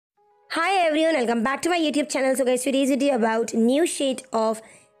Hi everyone, welcome back to my YouTube channel. So guys, today's video about new shade of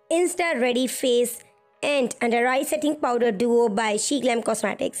Insta-Ready Face and Under Eye Setting Powder Duo by SheGlam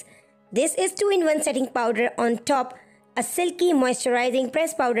Cosmetics. This is 2-in-1 setting powder, on top a silky moisturizing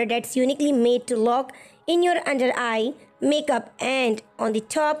press powder that's uniquely made to lock in your under eye makeup, and on the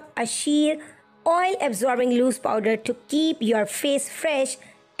top a sheer oil absorbing loose powder to keep your face fresh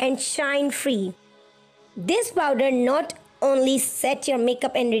and shine free. This powder not only set your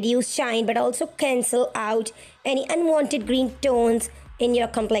makeup and reduce shine but also cancel out any unwanted green tones in your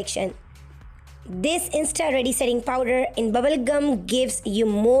complexion. This Insta-Ready setting powder in Bubblegum gives you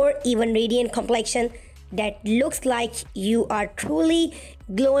more even radiant complexion that looks like you are truly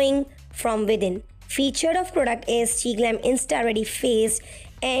glowing from within. Featured of product is SheGlam Insta-Ready Face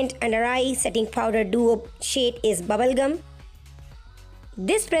and Under Eye Setting Powder Duo, shade is Bubblegum.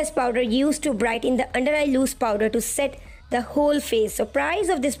 This press powder used to brighten the under eye loose powder to set the whole face. So price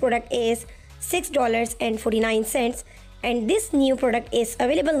of this product is $6.49, and this new product is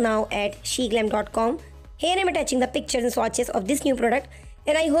available now at sheglam.com. Here I am attaching the pictures and swatches of this new product,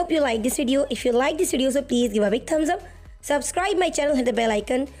 and I hope you like this video. If you like this video, so please give a big thumbs up, subscribe my channel, hit the bell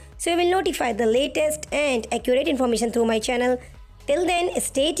icon so you will notify the latest and accurate information through my channel. Till then,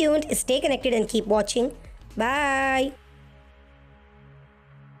 stay tuned, stay connected and keep watching. Bye.